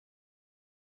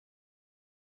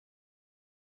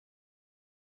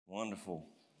Wonderful.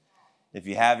 If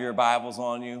you have your Bibles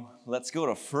on you, let's go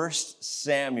to 1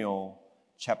 Samuel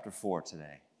chapter 4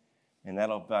 today. And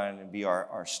that'll be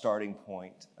our starting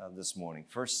point this morning.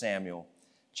 1 Samuel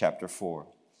chapter 4.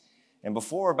 And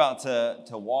before we're about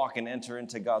to walk and enter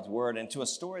into God's Word, into a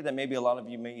story that maybe a lot of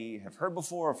you may have heard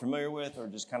before or familiar with, or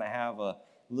just kind of have a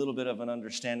little bit of an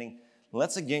understanding,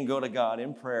 let's again go to God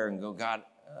in prayer and go, God,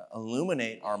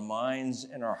 illuminate our minds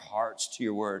and our hearts to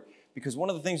your Word. Because one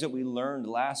of the things that we learned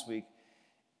last week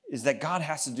is that God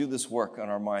has to do this work on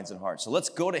our minds and hearts. So let's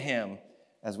go to Him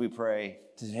as we pray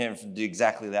to Him to do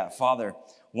exactly that. Father,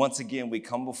 once again, we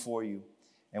come before you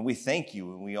and we thank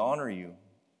you and we honor you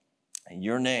and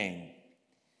your name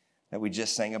that we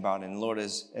just sang about. And Lord,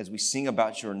 as we sing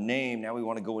about your name, now we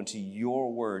want to go into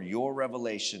your word, your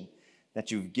revelation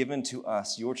that you've given to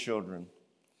us, your children.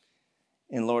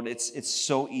 And Lord, it's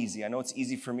so easy. I know it's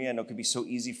easy for me. I know it could be so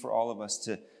easy for all of us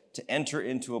to enter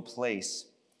into a place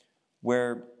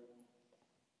where,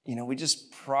 we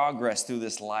just progress through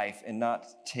this life and not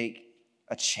take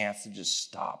a chance to just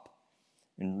stop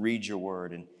and read your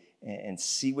word and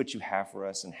see what you have for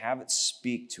us and have it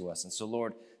speak to us. And so,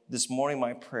 Lord, this morning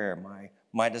my prayer,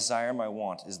 my desire, my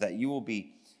want is that you will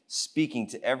be speaking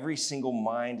to every single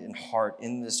mind and heart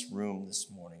in this room this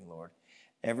morning, Lord.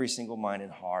 Every single mind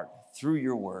and heart through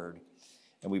your word.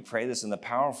 And we pray this in the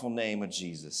powerful name of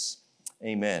Jesus.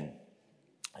 Amen.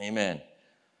 Amen.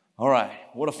 All right.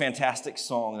 What a fantastic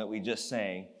song that we just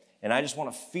sang. And I just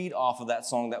want to feed off of that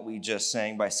song that we just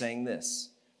sang by saying this.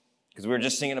 Because we were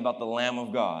just singing about the Lamb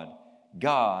of God.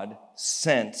 God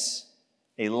sent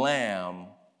a lamb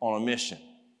on a mission.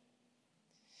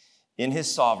 In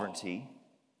his sovereignty,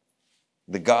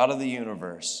 the God of the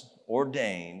universe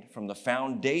ordained from the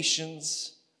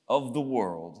foundations of the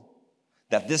world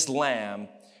that this lamb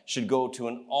should go to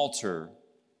an altar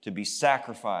to be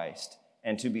sacrificed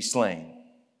and to be slain.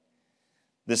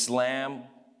 This lamb,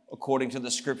 according to the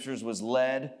scriptures, was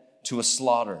led to a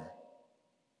slaughter.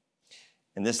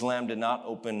 And this lamb did not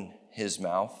open his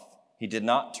mouth. He did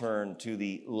not turn to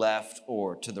the left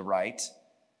or to the right,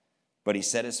 but he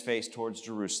set his face towards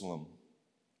Jerusalem,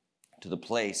 to the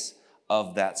place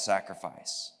of that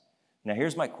sacrifice. Now,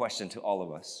 here's my question to all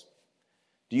of us.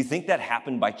 Do you think that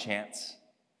happened by chance?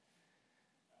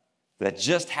 That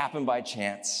just happened by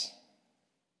chance?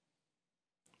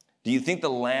 Do you think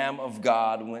the Lamb of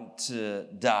God went to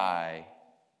die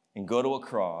and go to a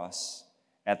cross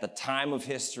at the time of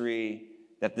history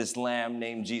that this lamb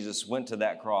named Jesus went to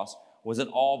that cross? Was it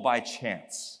all by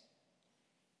chance?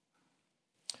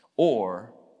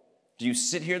 Or do you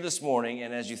sit here this morning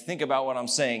and as you think about what I'm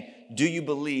saying, do you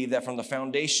believe that from the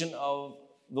foundation of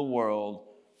the world,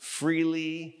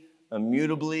 freely,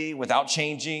 immutably, without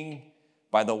changing,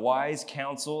 by the wise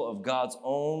counsel of God's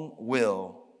own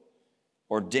will,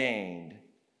 ordained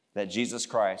that Jesus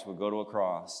Christ would go to a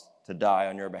cross to die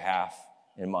on your behalf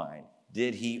and mine?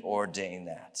 Did he ordain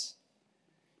that?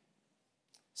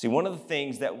 See, one of the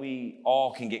things that we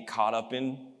all can get caught up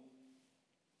in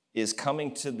is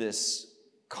coming to this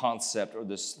concept or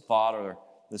this thought or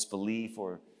this belief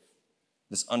or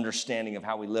this understanding of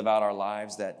how we live out our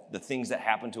lives, that the things that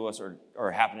happen to us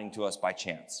are happening to us by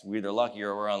chance. We're either lucky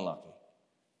or we're unlucky.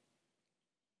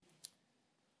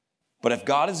 But if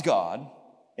God is God,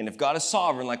 and if God is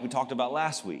sovereign, like we talked about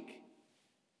last week,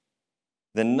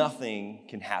 then nothing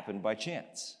can happen by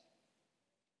chance.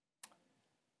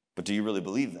 But do you really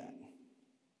believe that?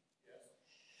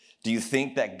 Do you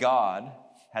think that God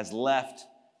has left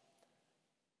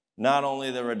not only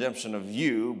the redemption of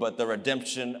you, but the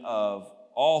redemption of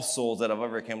all souls that have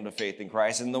ever come to faith in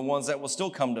Christ and the ones that will still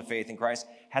come to faith in Christ,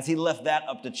 has he left that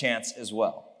up to chance as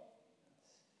well?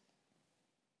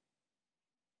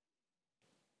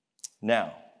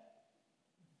 Now,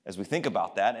 as we think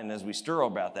about that and as we stir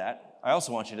about that, I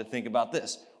also want you to think about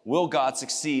this. Will God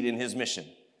succeed in his mission?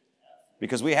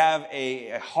 Because we have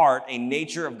a heart, a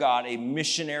nature of God, a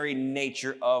missionary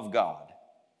nature of God.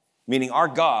 Meaning our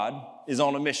God is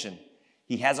on a mission.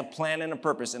 He has a plan and a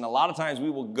purpose. And a lot of times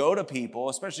we will go to people,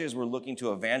 especially as we're looking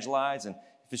to evangelize. And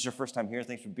if it's your first time here,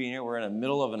 thanks for being here. We're in the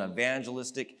middle of an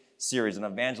evangelistic series, an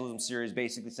evangelism series,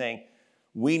 basically saying,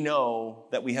 we know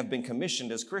that we have been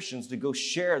commissioned as Christians to go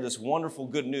share this wonderful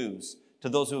good news to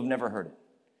those who have never heard it.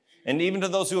 And even to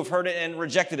those who have heard it and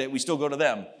rejected it, we still go to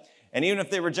them. And even if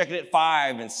they rejected it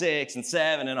 5 and 6 and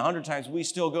 7 and 100 times, we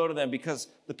still go to them because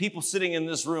the people sitting in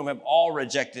this room have all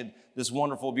rejected this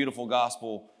wonderful, beautiful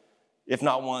gospel, if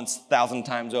not once, 1,000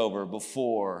 times over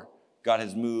before God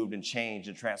has moved and changed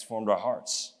and transformed our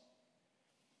hearts.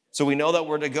 So we know that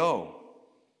we're to go.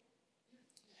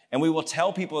 And we will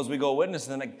tell people as we go witness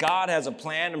them that God has a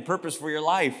plan and purpose for your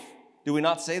life. Do we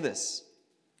not say this?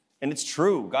 And it's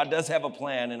true. God does have a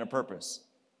plan and a purpose.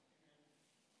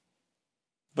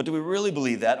 But do we really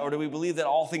believe that? Or do we believe that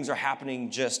all things are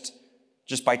happening just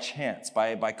by chance,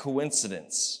 by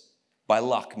coincidence, by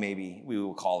luck, maybe we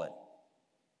will call it?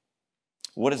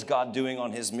 What is God doing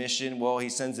on his mission? Well, he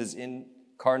sends his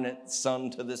incarnate Son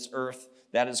to this earth.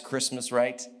 That is Christmas,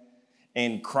 right?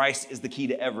 And Christ is the key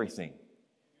to everything.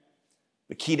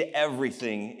 The key to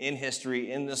everything in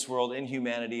history, in this world, in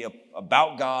humanity,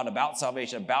 about God, about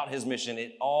salvation, about his mission.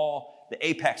 The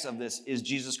apex of this is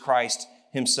Jesus Christ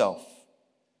himself.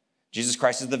 Jesus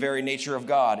Christ is the very nature of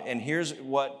God. And here's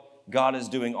what God is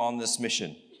doing on this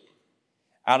mission.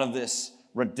 Out of this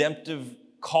redemptive,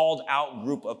 called out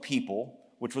group of people,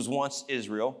 which was once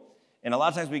Israel. And a lot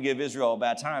of times we give Israel a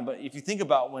bad time, but if you think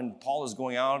about when Paul is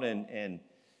going out and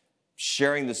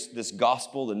sharing this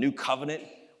gospel, the new covenant,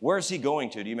 where is he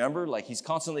going to? Do you remember? Like, he's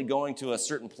constantly going to a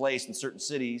certain place in certain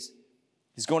cities.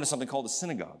 He's going to something called a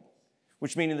synagogue,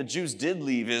 which meaning the Jews did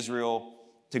leave Israel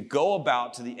to go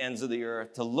about to the ends of the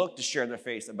earth, to look to share their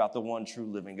faith about the one true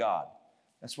living God.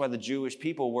 That's why the Jewish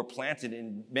people were planted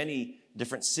in many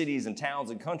different cities and towns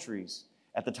and countries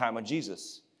at the time of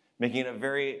Jesus, making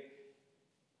it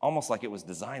almost like it was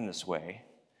designed this way,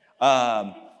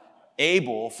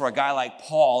 able for a guy like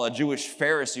Paul, a Jewish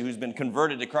Pharisee who's been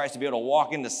converted to Christ, to be able to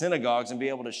walk into synagogues and be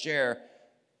able to share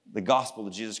the gospel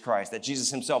of Jesus Christ, that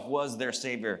Jesus himself was their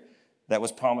Savior that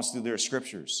was promised through their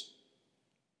scriptures.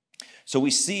 So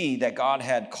we see that God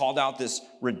had called out this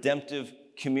redemptive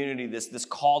community, this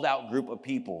called out group of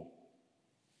people.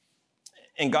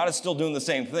 And God is still doing the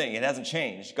same thing. It hasn't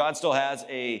changed. God still has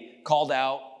a called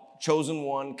out, chosen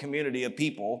one community of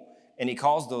people, and he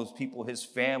calls those people his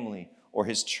family or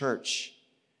his church.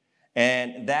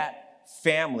 And that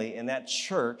family and that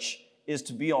church is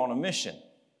to be on a mission,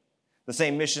 the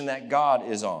same mission that God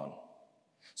is on.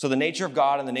 So the nature of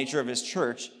God and the nature of his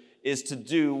church is to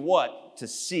do what? To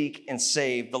seek and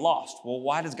save the lost. Well,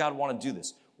 why does God want to do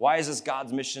this? Why is this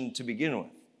God's mission to begin with?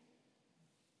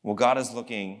 Well, God is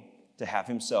looking to have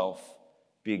himself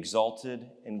be exalted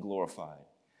and glorified.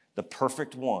 The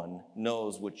perfect one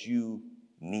knows what you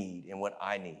need and what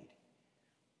I need.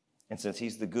 And since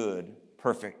he's the good,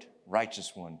 perfect,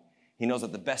 righteous one, he knows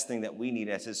that the best thing that we need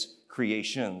as his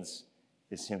creations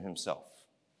is him himself.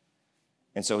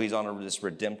 And so he's on this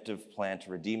redemptive plan to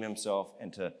redeem himself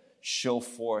and to show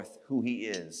forth who he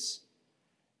is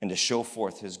and to show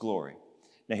forth his glory.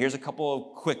 Now, here's a couple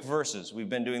of quick verses. We've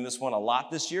been doing this one a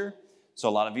lot this year, so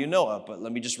a lot of you know it, but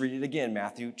let me just read it again.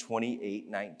 Matthew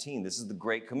 28:19. This is the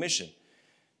Great Commission.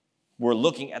 We're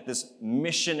looking at this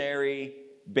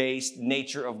missionary-based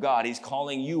nature of God. He's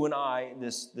calling you and I,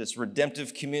 this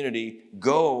redemptive community,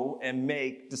 go and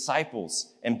make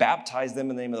disciples and baptize them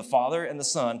in the name of the Father and the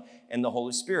Son and the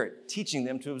Holy Spirit, teaching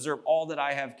them to observe all that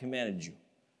I have commanded you.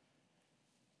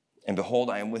 And behold,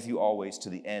 I am with you always to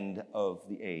the end of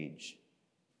the age.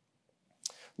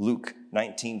 Luke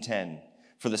 19:10.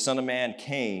 For the Son of Man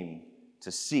came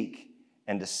to seek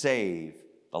and to save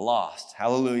the lost.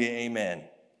 Hallelujah, amen.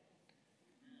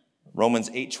 Romans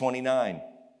 8:29.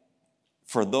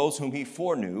 For those whom he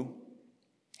foreknew,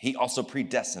 he also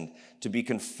predestined to be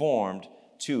conformed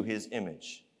to his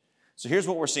image. So here's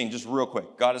what we're seeing just real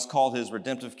quick. God has called his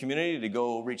redemptive community to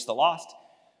go reach the lost.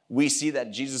 We see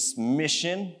that Jesus'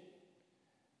 mission,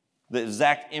 the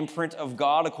exact imprint of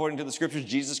God, according to the scriptures,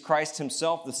 Jesus Christ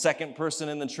himself, the second person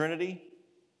in the Trinity,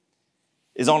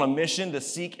 is on a mission to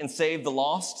seek and save the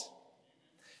lost.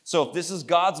 So if this is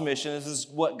God's mission, this is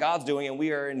what God's doing, and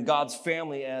we are in God's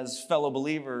family as fellow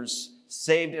believers,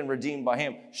 saved and redeemed by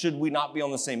him, should we not be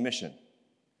on the same mission?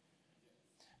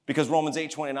 Because Romans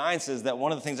 8:29 says that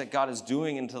one of the things that God is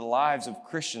doing into the lives of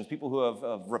Christians, people who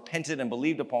have repented and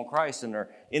believed upon Christ and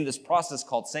are in this process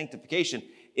called sanctification,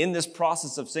 in this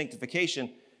process of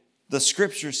sanctification, the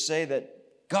scriptures say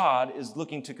that God is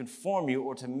looking to conform you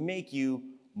or to make you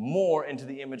more into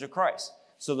the image of Christ.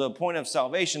 So the point of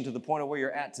salvation to the point of where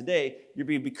you're at today, you're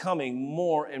becoming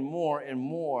more and more and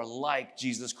more like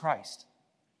Jesus Christ.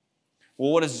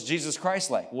 Well, what is Jesus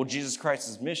Christ like? Well, Jesus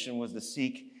Christ's mission was to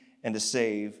seek and to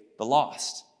save the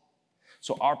lost.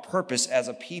 So our purpose as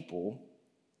a people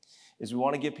is we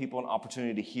want to give people an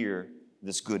opportunity to hear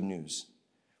this good news.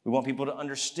 We want people to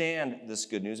understand this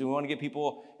good news. We want to give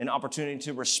people an opportunity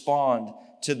to respond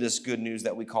to this good news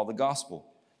that we call the gospel.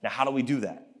 Now, how do we do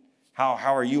that? How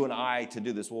are you and I to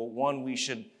do this? Well, one, we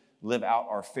should live out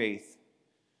our faith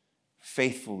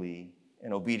faithfully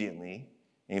and obediently.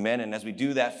 Amen. And as we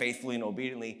do that faithfully and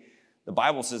obediently, the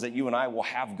Bible says that you and I will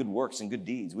have good works and good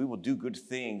deeds. We will do good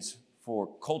things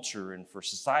for culture and for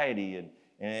society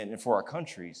and for our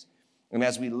countries. And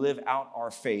as we live out our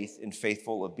faith in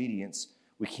faithful obedience,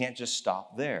 we can't just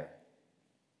stop there.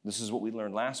 This is what we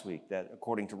learned last week, that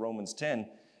according to Romans 10,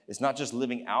 it's not just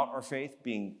living out our faith,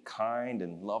 being kind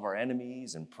and love our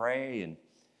enemies and pray and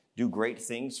do great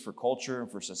things for culture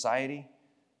and for society,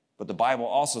 but the Bible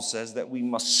also says that we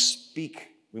must speak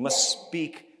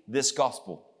this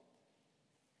gospel.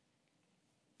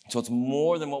 So it's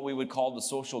more than what we would call the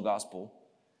social gospel,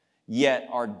 yet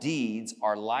our deeds,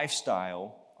 our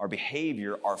lifestyle, our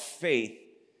behavior, our faith,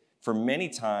 for many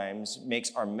times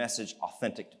makes our message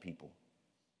authentic to people.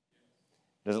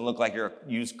 Doesn't look like you're a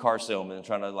used car salesman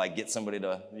trying to get somebody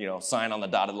to, sign on the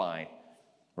dotted line,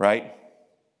 right?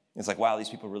 It's like, wow, these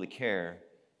people really care.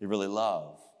 They really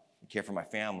love. They care for my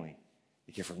family.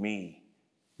 They care for me.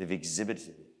 They've exhibited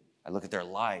it. I look at their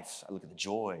lives. I look at the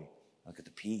joy. I look at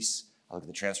the peace. I look at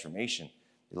the transformation.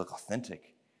 They look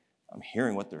authentic. I'm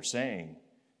hearing what they're saying,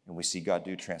 and we see God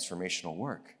do transformational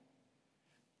work.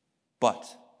 But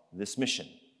this mission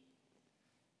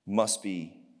must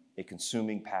be a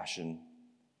consuming passion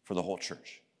for the whole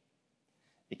church.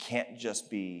 It can't just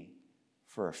be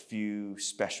for a few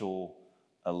special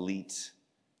elite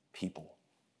people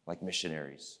like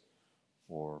missionaries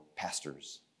or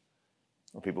pastors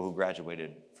or people who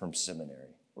graduated from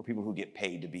seminary or people who get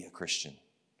paid to be a Christian.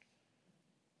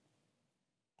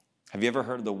 Have you ever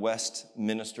heard of the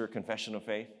Westminster Confession of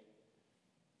Faith?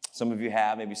 Some of you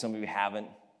have, maybe some of you haven't.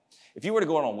 If you were to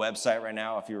go on a website right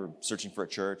now, if you were searching for a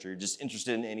church or you're just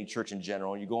interested in any church in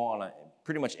general, you go on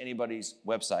pretty much anybody's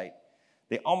website,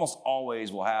 they almost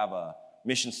always will have a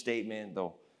mission statement.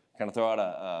 They'll kind of throw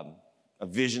out a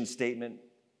vision statement,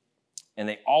 and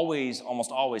they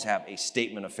almost always have a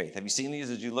statement of faith. Have you seen these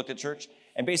as you looked at church?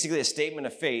 And basically a statement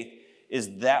of faith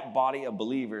is that body of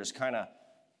believers kind of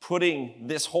putting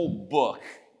this whole book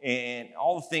and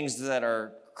all the things that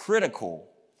are critical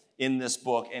in this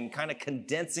book and kind of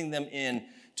condensing them in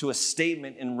to a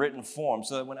statement in written form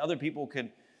so that when other people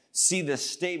could see this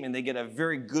statement, they get a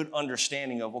very good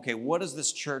understanding of, okay, what does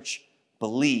this church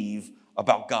believe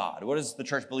about God? What does the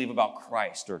church believe about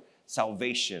Christ or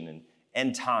salvation and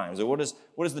end times? Or what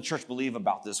does the church believe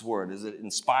about this word? Is it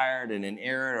inspired and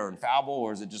inerrant or infallible,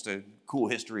 or is it just a cool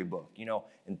history book?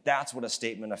 And that's what a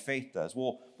statement of faith does.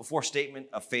 Well, before statement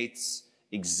of faiths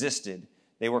existed,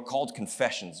 they were called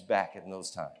confessions back in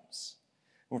those times.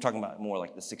 We're talking about more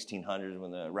like the 1600s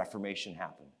when the Reformation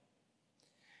happened.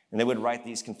 And they would write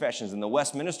these confessions. And the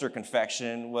Westminster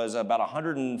Confession was about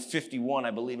 151,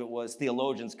 I believe it was,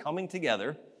 theologians coming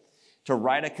together to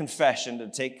write a confession, to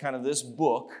take kind of this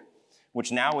book,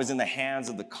 which now is in the hands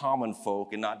of the common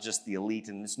folk and not just the elite.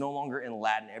 And it's no longer in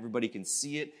Latin. Everybody can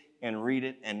see it and read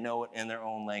it and know it in their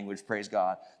own language. Praise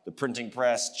God. The printing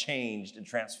press changed and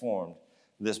transformed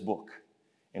this book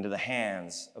into the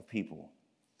hands of people.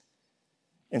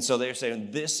 And so they're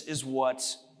saying this is what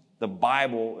the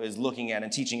Bible is looking at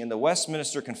and teaching. And the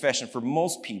Westminster Confession, for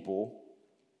most people,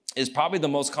 is probably the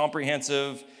most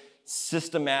comprehensive,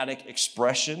 systematic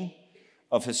expression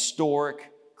of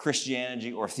historic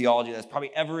Christianity or theology that's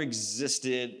probably ever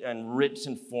existed in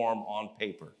written form on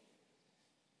paper.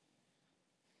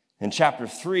 And chapter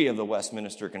 3 of the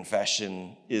Westminster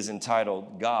Confession is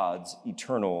entitled God's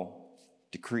Eternal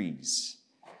Decrees.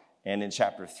 And in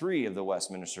chapter 3 of the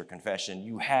Westminster Confession,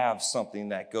 you have something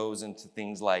that goes into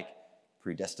things like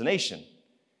predestination,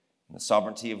 and the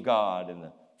sovereignty of God, and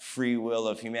the free will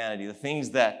of humanity, the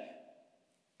things that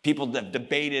people have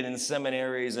debated in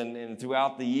seminaries and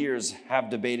throughout the years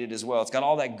have debated as well. It's got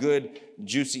all that good,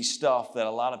 juicy stuff that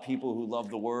a lot of people who love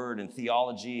the Word and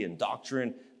theology and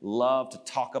doctrine love to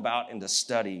talk about and to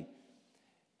study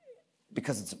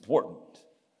because it's important.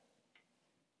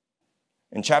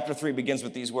 And chapter 3 begins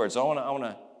with these words. So I'm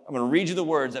going to read you the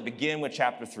words that begin with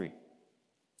chapter 3.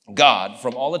 God,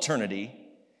 from all eternity,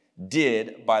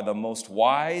 did, by the most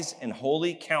wise and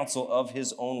holy counsel of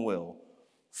his own will,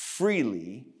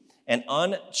 freely and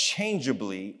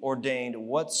unchangeably ordained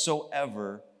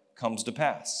whatsoever comes to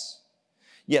pass.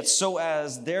 Yet so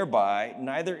as thereby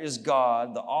neither is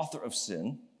God the author of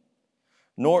sin,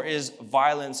 nor is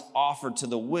violence offered to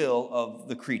the will of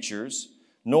the creatures,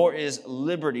 nor is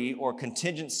liberty or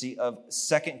contingency of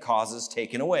second causes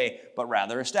taken away, but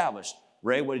rather established.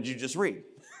 Ray, what did you just read?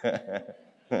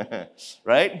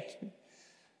 Right?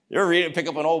 You ever read it, pick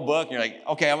up an old book, and you're like,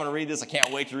 okay, I'm going to read this. I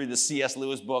can't wait to read the C.S.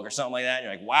 Lewis book or something like that. And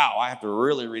you're like, wow, I have to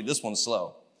really read this one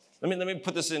slow. Let me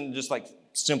put this in just like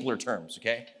simpler terms,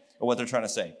 okay, of what they're trying to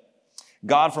say.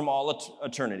 God from all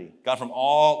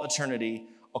eternity,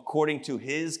 according to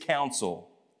his counsel,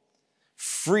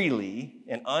 freely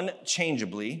and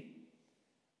unchangeably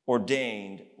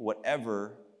ordained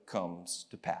whatever comes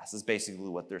to pass. That's basically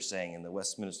what they're saying in the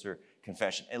Westminster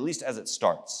Confession, at least as it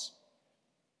starts.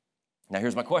 Now,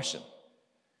 here's my question.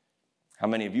 How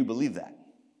many of you believe that?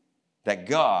 That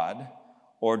God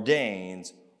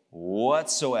ordains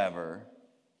whatsoever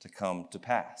to come to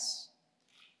pass.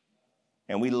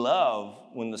 And we love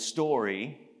when the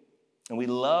story, and we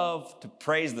love to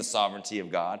praise the sovereignty of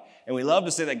God, and we love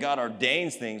to say that God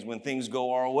ordains things when things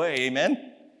go our way,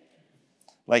 amen?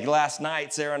 Like last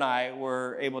night, Sarah and I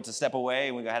were able to step away,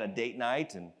 and we had a date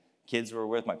night, and kids were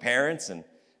with my parents, and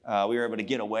we were able to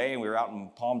get away, and we were out in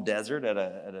Palm Desert at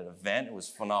an event. It was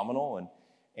phenomenal,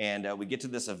 and we get to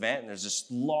this event, and there's this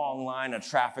long line of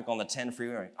traffic on the 10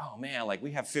 freeway. We're like, oh man, like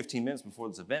we have 15 minutes before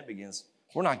this event begins.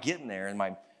 We're not getting there, and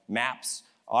my maps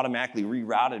automatically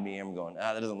rerouted me. I'm going,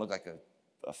 that doesn't look like an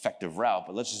effective route,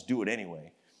 but let's just do it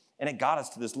anyway. And it got us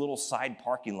to this little side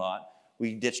parking lot.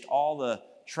 We ditched all the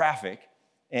traffic,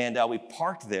 and we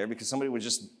parked there because somebody was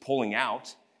just pulling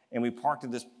out. And we parked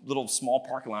at this little small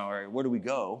parking lot area. Where do we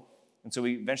go? And so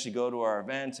we eventually go to our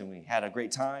event, and we had a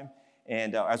great time.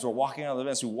 And as we're walking out of the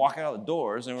events, we walk out the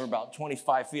doors, and we're about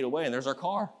 25 feet away, and there's our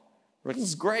car. We're like, this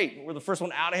is great. We're the first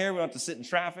one out of here. We don't have to sit in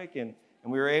traffic. And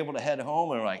we were able to head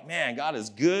home, and we're like, man, God is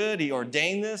good. He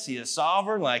ordained this. He is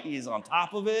sovereign. Like, he's on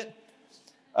top of it.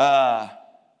 But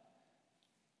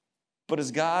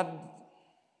is God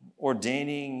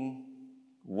ordaining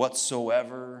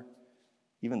whatsoever,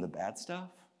 even the bad stuff?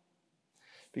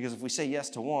 Because if we say yes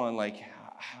to one, like,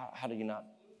 how do you not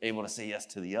able to say yes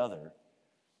to the other?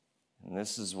 And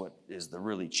this is what is the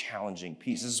really challenging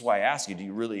piece. This is why I ask you, do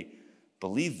you really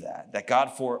believe that God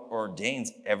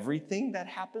foreordains everything that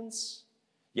happens?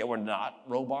 Yet we're not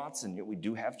robots, and yet we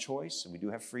do have choice, and we do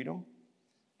have freedom.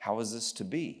 How is this to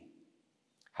be?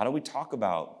 How do we talk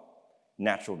about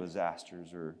natural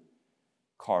disasters or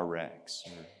car wrecks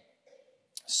or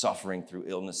suffering through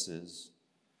illnesses,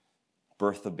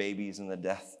 birth of babies and the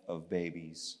death of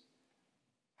babies?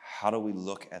 How do we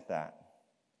look at that?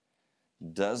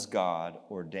 Does God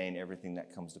ordain everything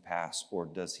that comes to pass, or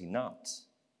does he not?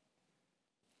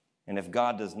 And if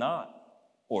God does not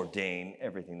ordain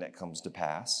everything that comes to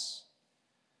pass,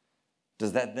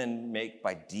 does that then make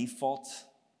by default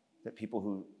that people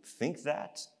who think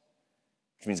that,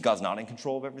 which means God's not in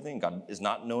control of everything, God is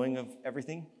not knowing of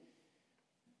everything,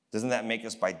 doesn't that make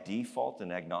us by default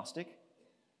an agnostic?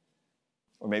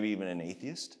 Or maybe even an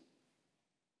atheist?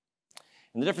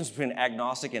 And the difference between an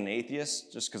agnostic and an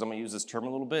atheist, just because I'm going to use this term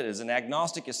a little bit, is an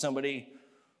agnostic is somebody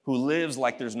who lives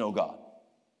like there's no God.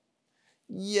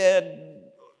 Yet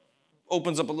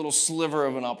opens up a little sliver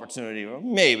of an opportunity, or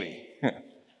maybe,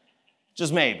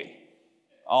 just maybe.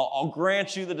 I'll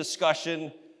grant you the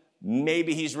discussion.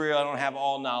 Maybe he's real. I don't have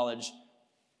all knowledge.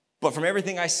 But from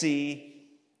everything I see,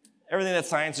 everything that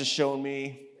science has shown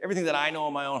me, everything that I know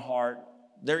in my own heart,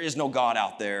 there is no God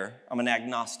out there. I'm an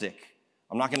agnostic.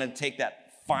 I'm not going to take that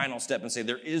final step and say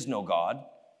there is no God,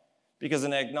 because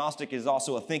an agnostic is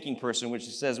also a thinking person, which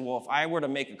says, well, if I were to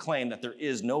make a claim that there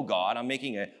is no God, I'm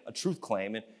making a truth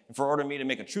claim. And for order me to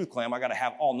make a truth claim, I got to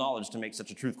have all knowledge to make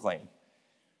such a truth claim.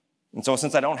 And so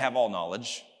since I don't have all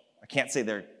knowledge, I can't say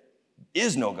there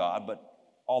is no God, but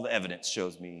all the evidence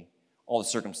shows me, all the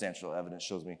circumstantial evidence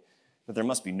shows me that there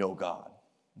must be no God.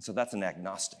 And so that's an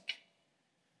agnostic.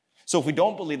 So if we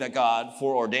don't believe that God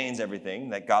foreordains everything,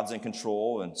 that God's in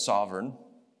control and sovereign,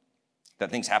 that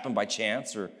things happen by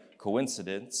chance or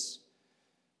coincidence,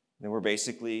 then we're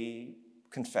basically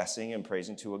confessing and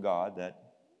praising to a God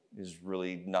that is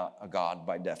really not a God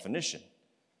by definition.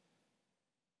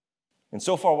 And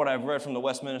so far what I've read from the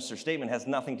Westminster Statement has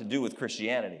nothing to do with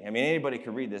Christianity. I mean, anybody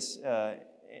could read this.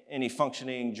 Any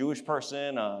functioning Jewish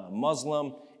person, a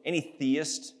Muslim, any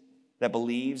theist that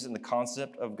believes in the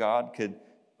concept of God could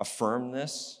affirm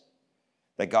this,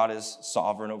 that God is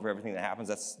sovereign over everything that happens.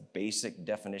 That's the basic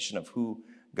definition of who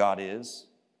God is.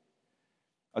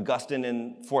 Augustine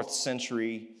in 4th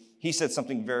century, he said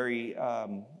something very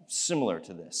similar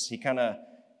to this. He kind of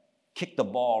kicked the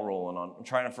ball rolling on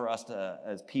trying for us to,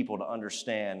 as people, to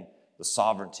understand the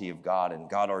sovereignty of God and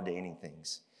God ordaining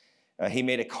things. He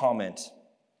made a comment,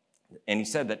 and he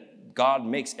said that God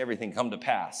makes everything come to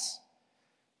pass.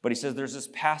 But he says there's this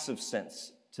passive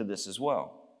sense to this as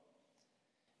well.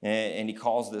 And he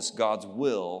calls this God's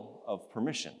will of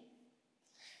permission,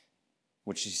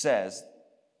 which he says,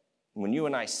 when you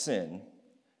and I sin,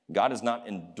 God is not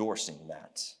endorsing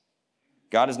that.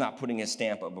 God is not putting his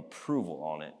stamp of approval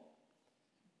on it.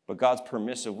 But God's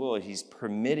permissive will, he's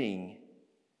permitting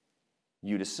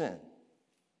you to sin.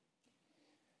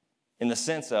 In the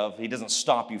sense of, he doesn't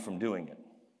stop you from doing it.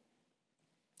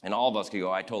 And all of us could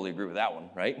go, I totally agree with that one,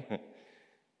 right?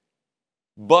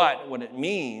 But what it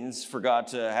means for God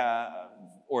to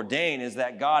ordain is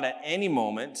that God at any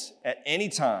moment, at any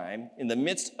time, in the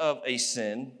midst of a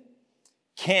sin,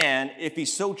 can, if he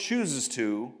so chooses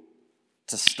to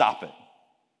stop it,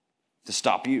 to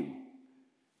stop you,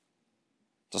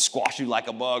 to squash you like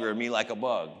a bug or me like a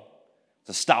bug,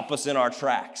 to stop us in our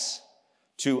tracks.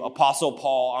 To Apostle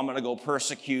Paul, I'm going to go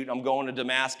persecute, I'm going to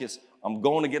Damascus, I'm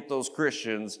going to get those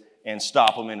Christians and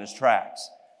stop them in his tracks.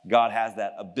 God has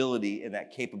that ability and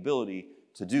that capability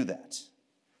to do that.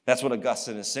 That's what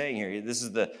Augustine is saying here. This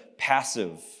is the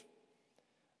passive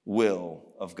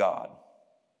will of God.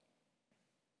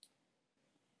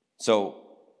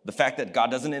 So the fact that God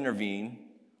doesn't intervene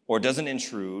or doesn't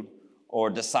intrude or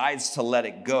decides to let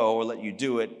it go or let you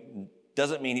do it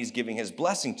doesn't mean he's giving his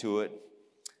blessing to it,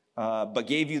 but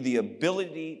gave you the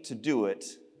ability to do it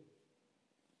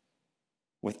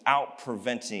without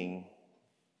preventing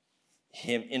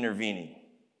him intervening.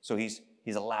 So he's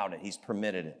allowed it. He's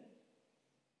permitted it.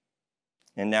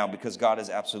 And now, because God is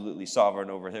absolutely sovereign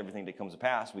over everything that comes to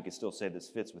pass, we can still say this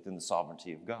fits within the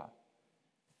sovereignty of God.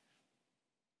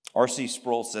 R.C.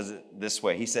 Sproul says it this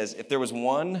way. He says, if there was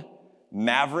one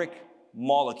maverick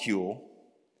molecule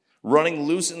running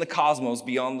loose in the cosmos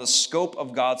beyond the scope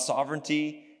of God's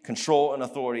sovereignty, control, and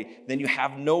authority, then you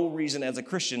have no reason as a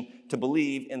Christian to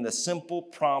believe in the simple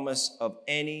promise of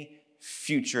any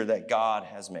future that God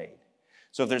has made.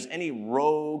 So if there's any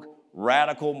rogue,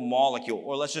 radical molecule,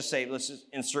 or let's just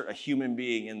insert a human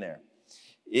being in there.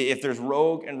 If there's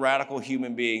rogue and radical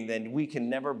human being, then we can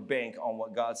never bank on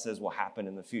what God says will happen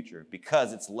in the future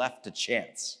because it's left to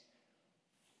chance.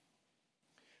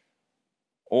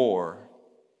 Or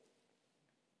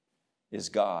is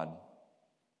God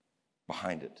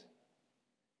behind it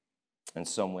in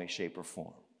some way, shape, or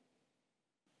form?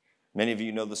 Many of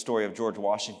you know the story of George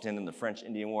Washington and the French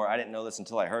Indian War. I didn't know this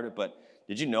until I heard it, but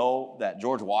did you know that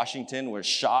George Washington was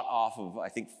shot off of, I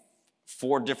think,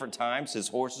 4 different times? His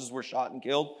horses were shot and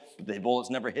killed, but the bullets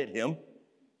never hit him.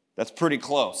 That's pretty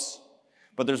close.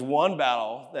 But there's one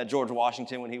battle that George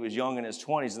Washington, when he was young in his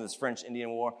 20s in this French Indian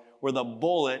War, where the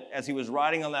bullet, as he was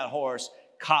riding on that horse,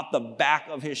 caught the back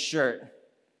of his shirt.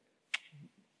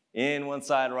 In one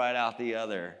side, right out the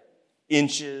other.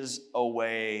 Inches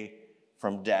away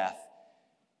from death.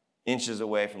 Inches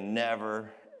away from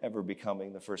never, ever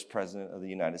becoming the first president of the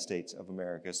United States of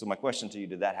America. So my question to you,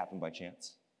 did that happen by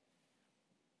chance?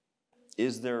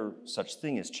 Is there such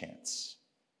thing as chance?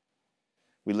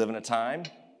 We live in a time,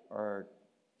 our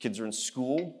kids are in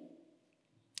school.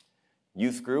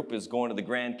 Youth group is going to the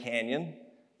Grand Canyon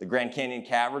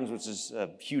Caverns, which is a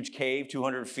huge cave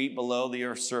 200 feet below the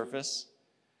Earth's surface.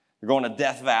 They're going to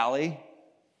Death Valley.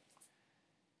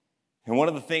 And one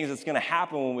of the things that's going to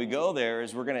happen when we go there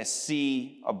is we're going to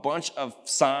see a bunch of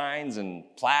signs and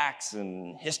plaques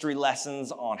and history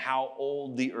lessons on how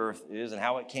old the earth is and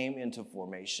how it came into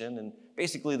formation and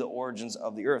basically the origins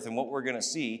of the earth. And what we're going to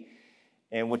see,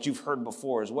 and what you've heard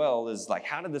before as well, is like,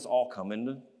 how did this all come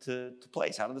into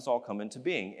place? How did this all come into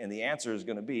being? And the answer is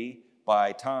going to be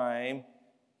by time,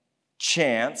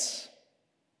 chance,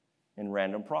 and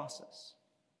random process.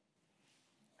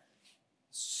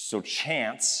 So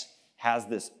chance has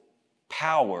this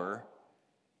power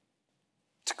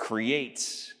to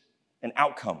create an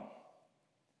outcome.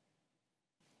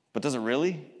 But does it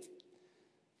really?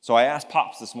 So I asked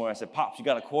Pops this morning, I said, Pops, you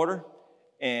got a quarter?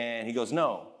 And he goes,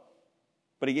 no.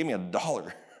 But he gave me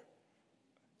 $1.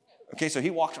 Okay, so he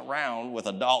walks around with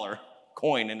 $1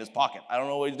 coin in his pocket. I don't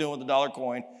know what he's doing with the $1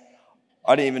 coin.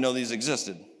 I didn't even know these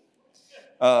existed.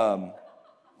 But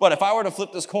if I were to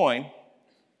flip this coin,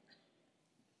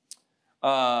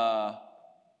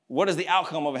 what is the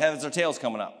outcome of heads or tails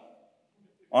coming up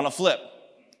on a flip?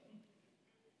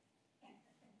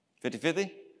 50-50? Are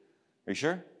you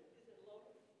sure?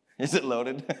 Is it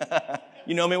loaded?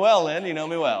 You know me well, Lynn. You know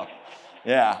me well.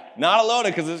 Yeah, not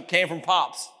loaded because it came from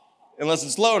Pops, unless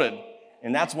it's loaded.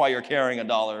 And that's why you're carrying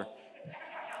 $1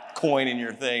 coin in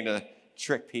your thing to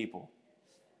trick people.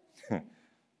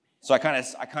 So I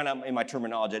kind of, in my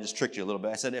terminology, I just tricked you a little bit.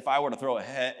 I said, if I were to throw a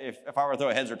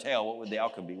heads or tail, what would the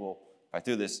outcome be? Well, if I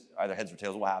threw this, either heads or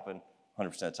tails will happen 100%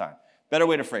 of the time. Better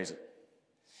way to phrase it.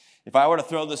 If I were to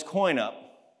throw this coin up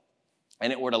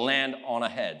and it were to land on a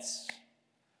heads,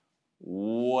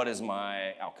 what is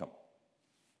my outcome?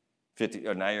 50,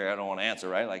 or now I don't want to answer,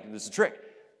 right? Like, this is a trick.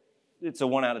 It's a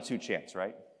 1 out of 2 chance,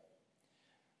 right?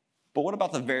 But what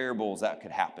about the variables that could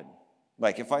happen?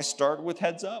 Like, if I start with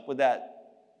heads up, would that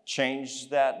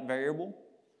change that variable?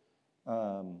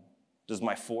 Does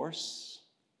my force,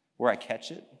 where I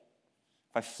catch it,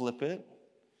 if I flip it,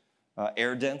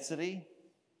 air density?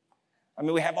 I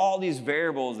mean, we have all these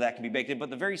variables that can be baked in, but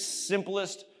the very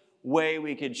simplest way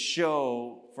we could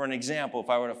show, for an example, if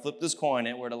I were to flip this coin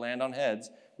and it were to land on heads,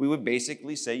 we would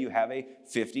basically say you have a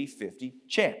 50-50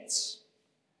 chance.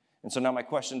 And so now my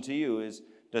question to you is,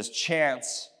 does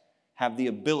chance have the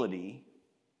ability,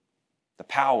 the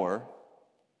power,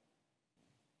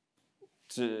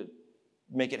 to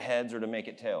make it heads or to make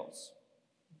it tails?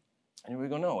 And we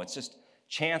go, no, it's just,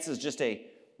 chance is just a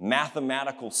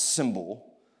mathematical symbol,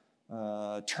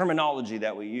 terminology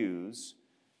that we use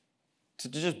to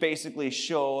just basically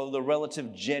show the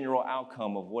relative general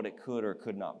outcome of what it could or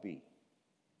could not be.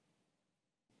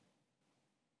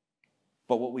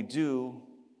 But what we do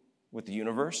with the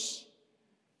universe,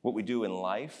 what we do in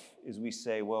life, is we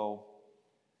say, well,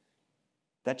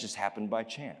 that just happened by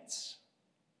chance.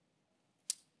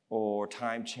 Or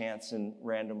time, chance, and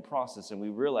random process. And we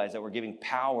realize that we're giving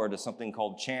power to something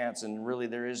called chance, and really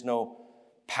there is no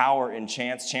power in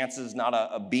chance. Chance is not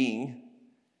a being.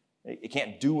 It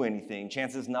can't do anything.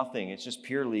 Chance is nothing. It's just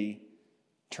purely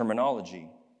terminology.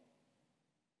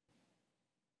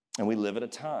 And we live at a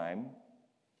time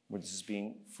where this is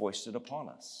being foisted upon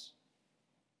us.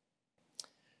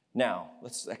 Now,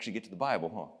 let's actually get to the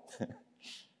Bible, huh?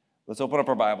 Let's open up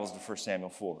our Bibles to 1 Samuel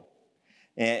 4.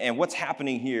 And what's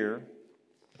happening here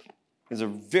is a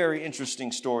very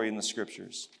interesting story in the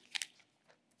Scriptures.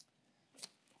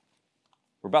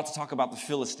 We're about to talk about the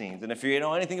Philistines. And if you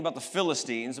know anything about the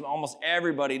Philistines, almost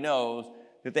everybody knows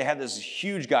that they had this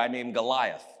huge guy named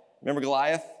Goliath. Remember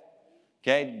Goliath?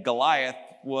 Okay, Goliath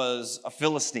was a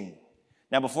Philistine.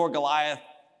 Now, before Goliath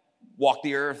walked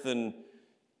the earth and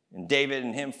David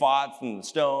and him fought from the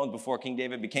stones, before King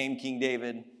David became King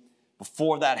David,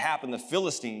 before that happened, the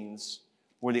Philistines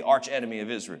were the arch enemy of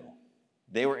Israel.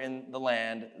 They were in the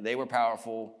land, they were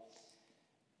powerful,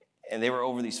 and they were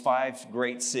over these 5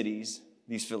 great cities,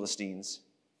 these Philistines.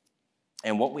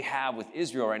 And what we have with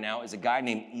Israel right now is a guy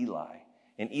named Eli.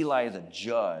 And Eli is a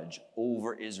judge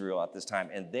over Israel at this time.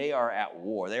 And they are at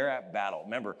war. They're at battle.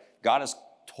 Remember, God has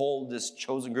told this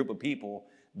chosen group of people,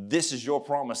 this is your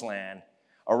promised land.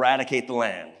 Eradicate the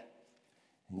land.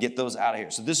 And get those out of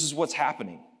here. So this is what's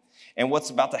happening. And what's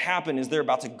about to happen is they're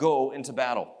about to go into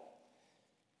battle.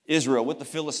 Israel with the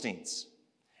Philistines.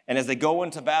 And as they go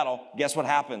into battle, guess what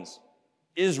happens?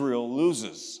 Israel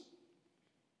loses.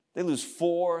 They lose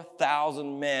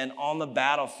 4,000 men on the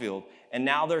battlefield, and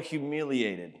now they're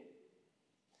humiliated.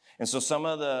 And so some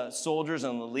of the soldiers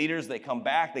and the leaders, they come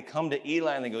back, they come to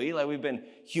Eli, and they go, Eli, we've been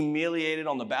humiliated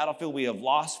on the battlefield. We have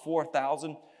lost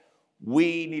 4,000.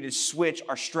 We need to switch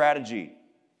our strategy.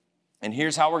 And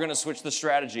here's how we're going to switch the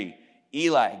strategy.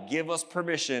 Eli, give us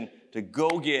permission to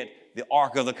go get the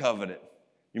Ark of the Covenant.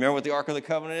 You remember what the Ark of the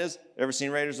Covenant is? Ever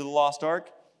seen Raiders of the Lost Ark?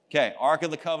 Okay, Ark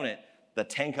of the Covenant. The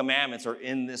 10 Commandments are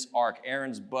in this ark.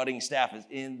 Aaron's budding staff is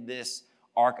in this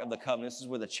Ark of the Covenant. This is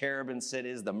where the cherubim sit,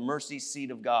 is the mercy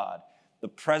seat of God. The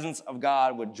presence of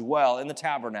God would dwell in the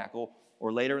tabernacle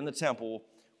or later in the temple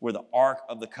where the Ark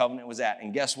of the Covenant was at.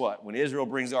 And guess what? When Israel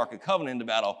brings the Ark of the Covenant into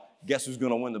battle, guess who's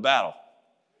going to win the battle?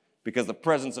 Because the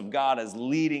presence of God is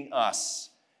leading us,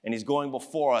 and he's going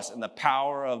before us, and the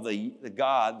power of the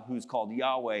God who's called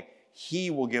Yahweh,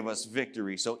 he will give us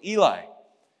victory. So Eli,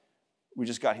 we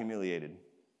just got humiliated.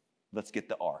 Let's get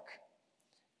the ark,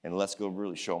 and let's go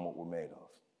really show them what we're made of.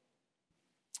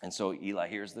 And so Eli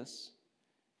hears this,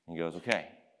 and he goes, okay,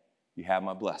 you have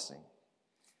my blessing.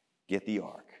 Get the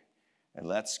ark, and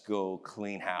let's go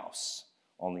clean house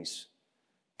on these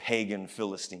pagan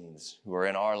Philistines who are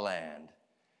in our land.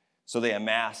 So they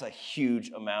amass a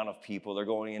huge amount of people. They're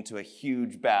going into a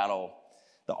huge battle.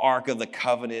 The Ark of the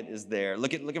Covenant is there.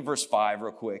 Look at verse 5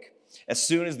 real quick. As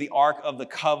soon as the Ark of the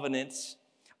Covenant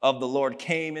of the Lord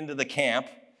came into the camp,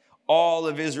 all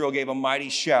of Israel gave a mighty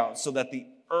shout so that the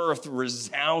earth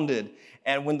resounded.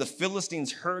 And when the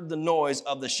Philistines heard the noise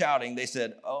of the shouting, they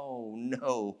said, oh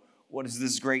no, what is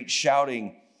this great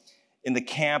shouting in the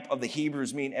camp of the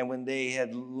Hebrews mean? And when they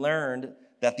had learned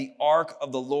that the ark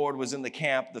of the Lord was in the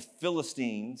camp, the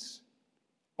Philistines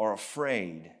are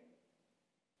afraid.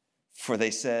 For they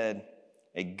said,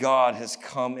 a God has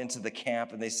come into the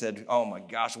camp. And they said, oh my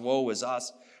gosh, woe is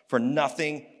us. For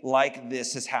nothing like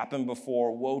this has happened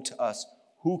before. Woe to us.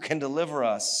 Who can deliver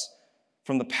us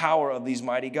from the power of these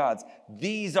mighty gods?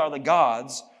 These are the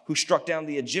gods who struck down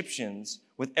the Egyptians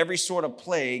with every sort of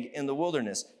plague in the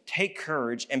wilderness. Take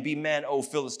courage and be men, O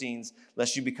Philistines,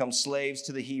 lest you become slaves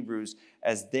to the Hebrews,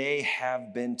 as they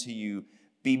have been to you.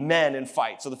 Be men and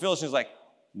fight. So the Philistines are like,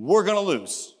 we're going to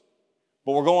lose,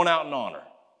 but we're going out in honor.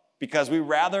 Because we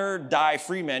rather die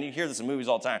free men. You hear this in movies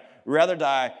all the time. We rather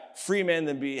die free men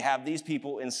than have these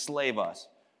people enslave us.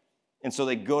 And so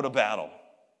they go to battle.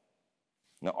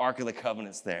 And the Ark of the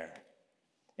Covenant's there.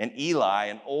 And Eli,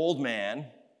 an old man,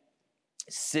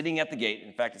 is sitting at the gate.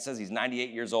 In fact, it says he's 98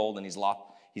 years old and he's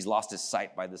lost his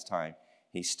sight by this time.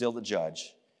 He's still the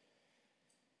judge.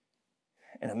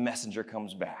 And a messenger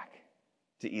comes back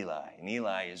to Eli, and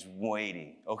Eli is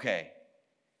waiting. Okay,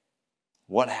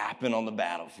 what happened on the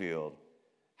battlefield?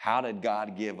 How did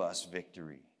God give us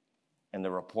victory? And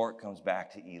the report comes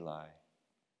back to Eli.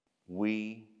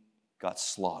 We got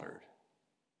slaughtered.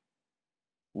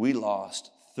 We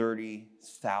lost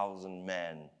 30,000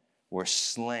 men were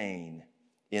slain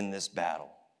in this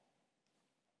battle.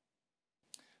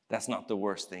 That's not the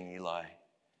worst thing, Eli.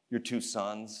 Your 2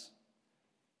 sons,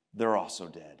 they're also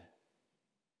dead.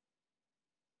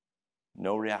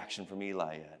 No reaction from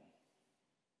Eli yet.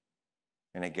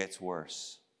 And it gets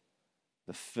worse.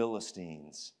 The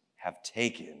Philistines have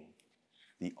taken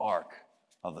the Ark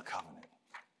of the Covenant.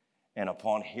 And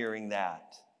upon hearing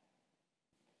that,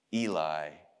 Eli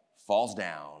falls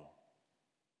down,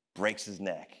 breaks his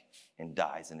neck, and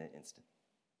dies in an instant.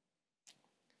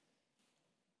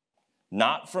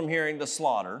 Not from hearing the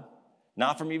slaughter,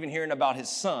 not from even hearing about his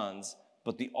sons,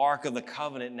 but the Ark of the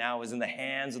Covenant now is in the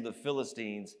hands of the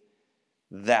Philistines.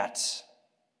 That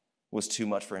was too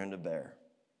much for him to bear.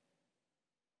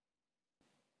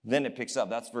 Then it picks up.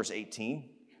 That's verse 18.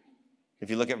 If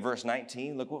you look at verse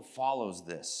 19, look what follows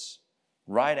this.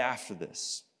 Right after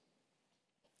this.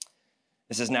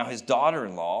 It says, now his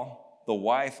daughter-in-law, the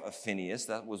wife of Phinehas,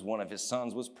 that was one of his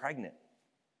sons, was pregnant.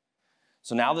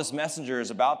 So now this messenger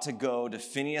is about to go to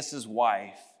Phinehas'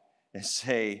 wife and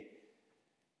say,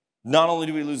 not only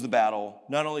did we lose the battle,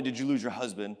 not only did you lose your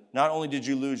husband, not only did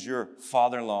you lose your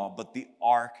father-in-law, but the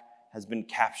ark has been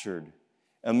captured.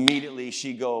 Immediately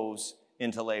she goes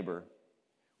into labor,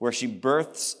 where she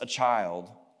births a child.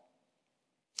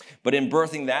 But in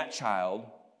birthing that child,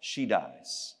 she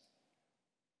dies.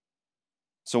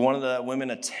 So one of the women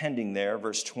attending there,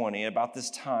 verse 20, about this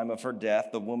time of her death,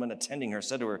 the woman attending her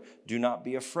said to her, do not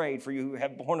be afraid, for you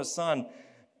have borne a son.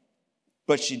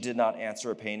 But she did not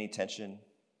answer or pay any attention.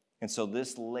 And so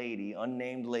this lady,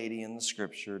 unnamed lady in the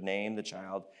scripture, named the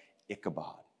child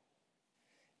Ichabod.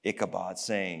 Ichabod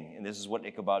saying, and this is what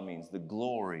Ichabod means, the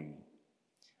glory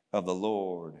of the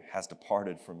Lord has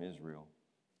departed from Israel.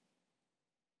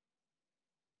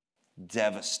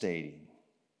 Devastating.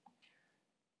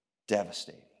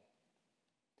 Devastating.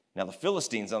 Now the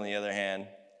Philistines, on the other hand,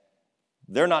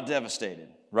 they're not devastated,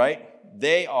 right?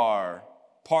 They are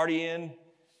partying.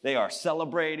 They are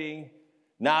celebrating.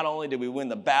 Not only did we win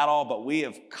the battle, but we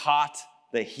have caught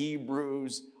the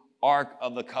Hebrews' Ark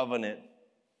of the Covenant.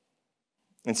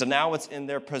 And so now it's in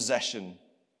their possession.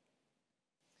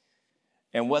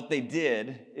 And what they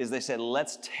did is they said,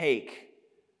 let's take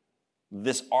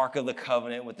this Ark of the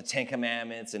Covenant with the 10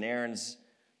 Commandments and Aaron's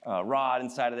rod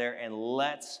inside of there, and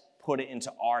let's put it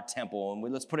into our temple.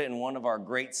 And let's put it in one of our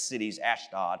great cities,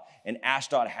 Ashdod. And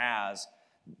Ashdod has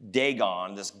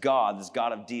Dagon, this god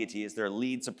of deity, is their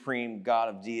lead supreme god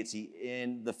of deity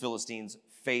in the Philistines'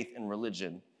 faith and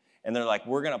religion. And they're like,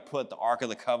 we're going to put the Ark of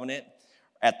the Covenant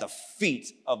at the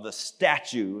feet of the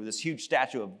statue, this huge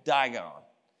statue of Dagon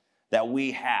that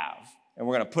we have. And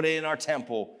we're going to put it in our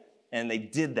temple. And they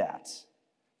did that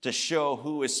to show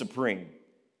who is supreme,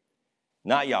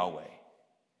 not Yahweh.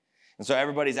 And so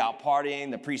everybody's out partying.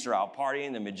 The priests are out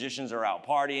partying. The magicians are out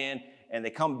partying. And they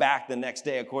come back the next